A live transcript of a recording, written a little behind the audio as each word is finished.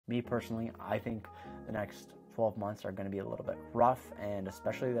Me personally, I think the next 12 months are going to be a little bit rough, and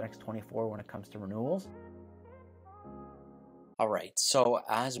especially the next 24 when it comes to renewals. All right, so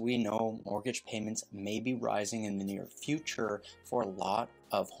as we know, mortgage payments may be rising in the near future for a lot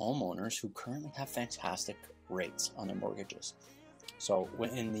of homeowners who currently have fantastic rates on their mortgages. So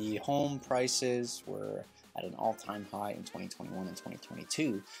when the home prices were at an all-time high in 2021 and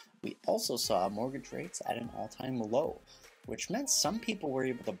 2022, we also saw mortgage rates at an all-time low, which meant some people were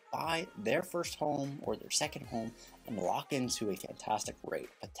able to buy their first home or their second home and lock into a fantastic rate,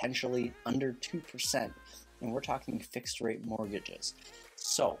 potentially under 2%. And we're talking fixed rate mortgages.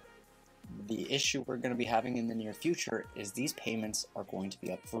 So the issue we're going to be having in the near future is these payments are going to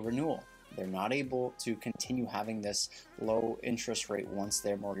be up for renewal. They're not able to continue having this low interest rate once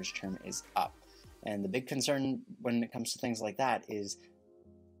their mortgage term is up. And the big concern when it comes to things like that is,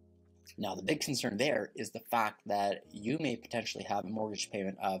 now the big concern there is the fact that you may potentially have a mortgage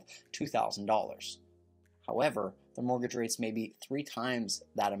payment of $2,000. However, the mortgage rates may be 3 times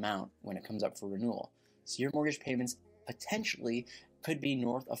that amount when it comes up for renewal. So your mortgage payments potentially could be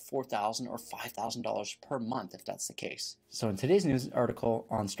north of $4,000 or $5,000 per month if that's the case. So in today's news article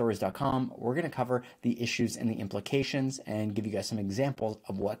on stories.com, we're going to cover the issues and the implications and give you guys some examples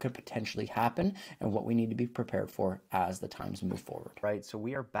of what could potentially happen and what we need to be prepared for as the times move forward. Right, so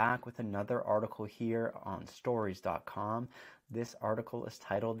we are back with another article here on stories.com. This article is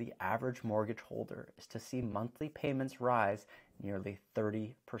titled, "The Average Mortgage Holder is to See Monthly Payments Rise Nearly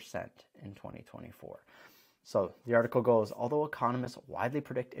 30% in 2024. So the article goes, although economists widely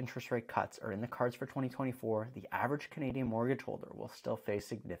predict interest rate cuts are in the cards for 2024, the average Canadian mortgage holder will still face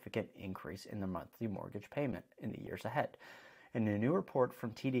significant increase in their monthly mortgage payment in the years ahead. And a new report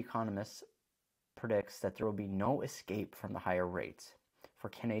from TD Economists predicts that there will be no escape from the higher rates. For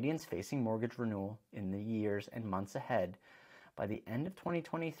Canadians facing mortgage renewal in the years and months ahead, by the end of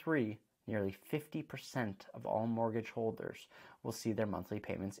 2023, nearly 50% of all mortgage holders will see their monthly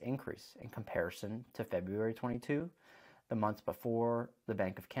payments increase in comparison to February 22, the month before the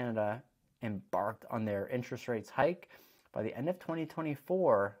Bank of Canada embarked on their interest rates hike. By the end of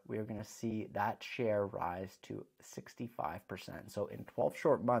 2024, we are going to see that share rise to 65%. So in 12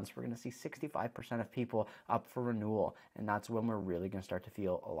 short months, we're going to see 65% of people up for renewal, and that's when we're really going to start to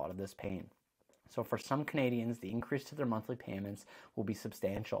feel a lot of this pain. So for some Canadians, the increase to their monthly payments will be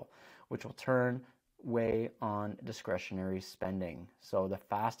substantial, which will weigh on discretionary spending. So the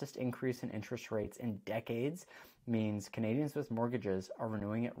fastest increase in interest rates in decades means Canadians with mortgages are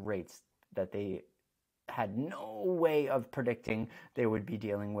renewing at rates that they had no way of predicting they would be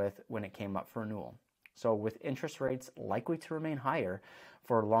dealing with when it came up for renewal. So with interest rates likely to remain higher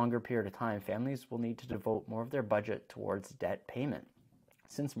for a longer period of time, families will need to devote more of their budget towards debt payment.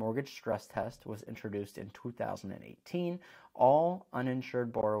 Since mortgage stress test was introduced in 2018, all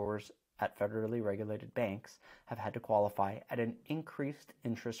uninsured borrowers at federally regulated banks have had to qualify at an increased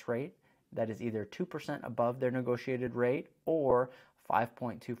interest rate that is either 2% above their negotiated rate or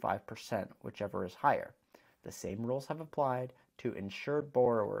 5.25%, whichever is higher. The same rules have applied to insured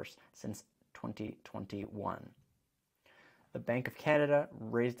borrowers since 2021. The Bank of Canada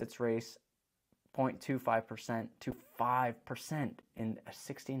raised its rates 0.25% to 5% in a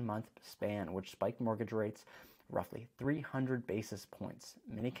 16-month span, which spiked mortgage rates roughly 300 basis points.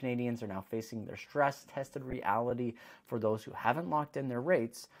 Many Canadians are now facing their stress-tested reality. For those who haven't locked in their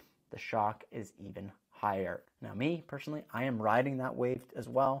rates, the shock is even higher. Now, me, personally, I am riding that wave as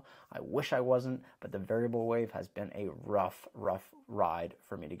well. I wish I wasn't, but the variable wave has been a rough ride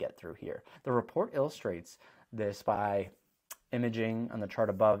for me to get through here. The report illustrates this by imaging on the chart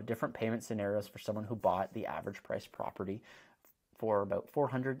above different payment scenarios for someone who bought the average price property for about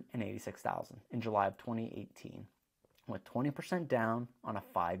 $486,000 in July of 2018, with 20% down on a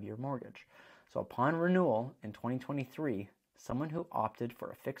 5-year mortgage. So upon renewal in 2023, someone who opted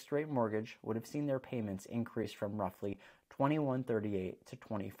for a fixed rate mortgage would have seen their payments increase from roughly $2,138 to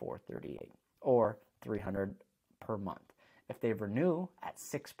 $2,438, or $300 per month. If they renew at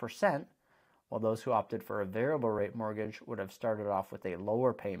 6%, while those who opted for a variable rate mortgage would have started off with a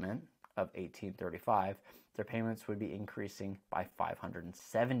lower payment of $1,835, their payments would be increasing by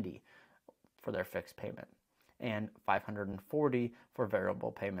 $570 for their fixed payment and $540 for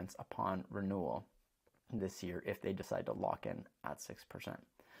variable payments upon renewal this year if they decide to lock in at 6%.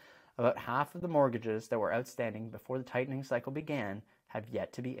 About half of the mortgages that were outstanding before the tightening cycle began have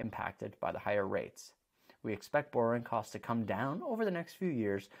yet to be impacted by the higher rates. We expect borrowing costs to come down over the next few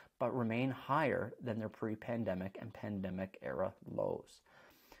years, but remain higher than their pre-pandemic and pandemic era lows.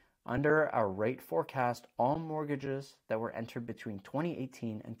 Under our rate forecast, all mortgages that were entered between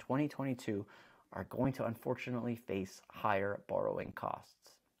 2018 and 2022 are going to unfortunately face higher borrowing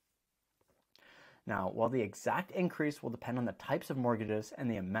costs. Now, while the exact increase will depend on the types of mortgages and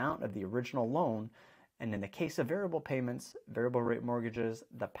the amount of the original loan, and in the case of variable payments, variable rate mortgages,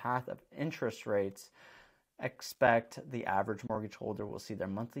 the path of interest rates, expect the average mortgage holder will see their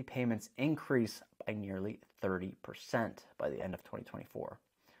monthly payments increase by nearly 30% by the end of 2024.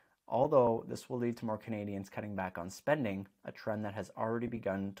 Although this will lead to more Canadians cutting back on spending, a trend that has already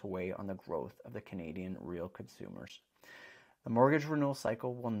begun to weigh on the growth of the Canadian real consumers. The mortgage renewal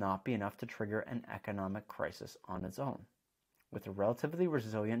cycle will not be enough to trigger an economic crisis on its own. With a relatively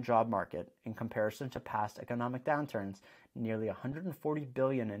resilient job market in comparison to past economic downturns, nearly $140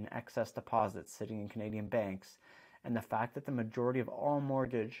 billion in excess deposits sitting in Canadian banks, and the fact that the majority of all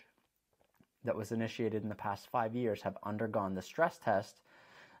mortgage that was initiated in the past 5 years have undergone the stress test,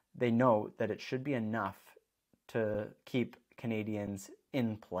 they note that it should be enough to keep Canadians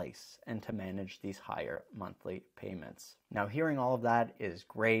in place and to manage these higher monthly payments. Now, hearing all of that is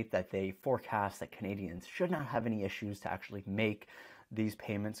great, that they forecast that Canadians should not have any issues to actually make these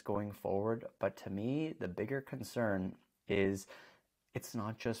payments going forward. But to me, the bigger concern is it's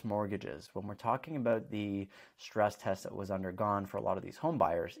not just mortgages. When we're talking about the stress test that was undergone for a lot of these home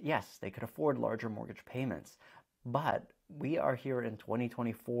buyers, yes, they could afford larger mortgage payments. But we are here in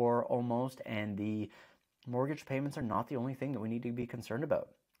 2024 almost, and the mortgage payments are not the only thing that we need to be concerned about.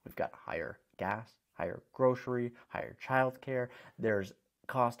 We've got higher gas, higher grocery, higher childcare. There's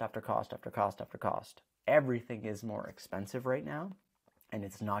cost after cost after cost after cost. Everything is more expensive right now, and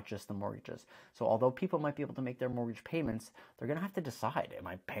it's not just the mortgages. So although people might be able to make their mortgage payments, they're going to have to decide, am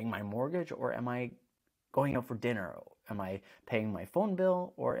I paying my mortgage or am I going out for dinner? Am I paying my phone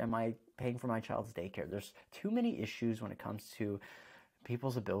bill or am I paying for my child's daycare? There's too many issues when it comes to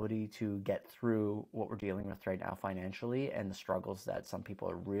people's ability to get through what we're dealing with right now financially, and the struggles that some people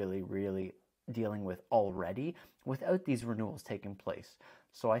are really, really dealing with already without these renewals taking place.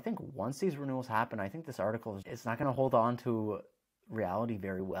 So I think once these renewals happen, I think this article is not going to hold on to reality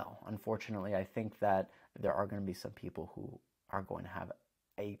very well. Unfortunately, I think that there are going to be some people who are going to have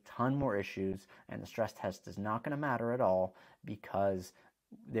a ton more issues, and the stress test is not going to matter at all because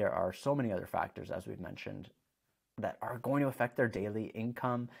there are so many other factors, as we've mentioned, that are going to affect their daily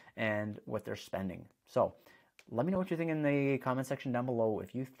income and what they're spending. So let me know what you think in the comment section down below.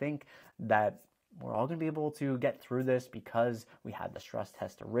 If you think that we're all going to be able to get through this because we had the stress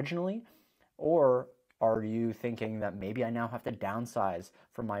test originally, or are you thinking that maybe I now have to downsize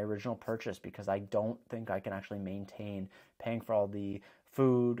from my original purchase because I don't think I can actually maintain paying for all the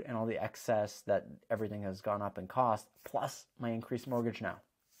food and all the excess that everything has gone up in cost, plus my increased mortgage now?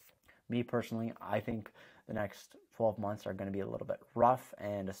 Me personally, I think the next 12 months are going to be a little bit rough,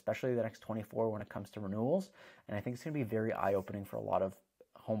 and especially the next 24 when it comes to renewals. And I think it's going to be very eye-opening for a lot of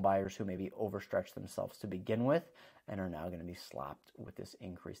home buyers who maybe overstretched themselves to begin with and are now going to be slapped with this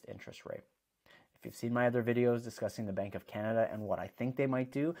increased interest rate. If you've seen my other videos discussing the Bank of Canada and what I think they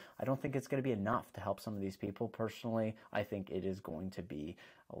might do, I don't think it's going to be enough to help some of these people. Personally, I think it is going to be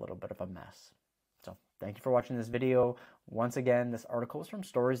a little bit of a mess. So thank you for watching this video. Once again, this article is from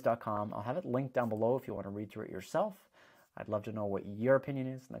stories.com. I'll have it linked down below if you want to read through it yourself. I'd love to know what your opinion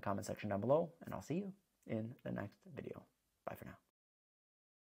is in the comment section down below, and I'll see you in the next video. Bye for now.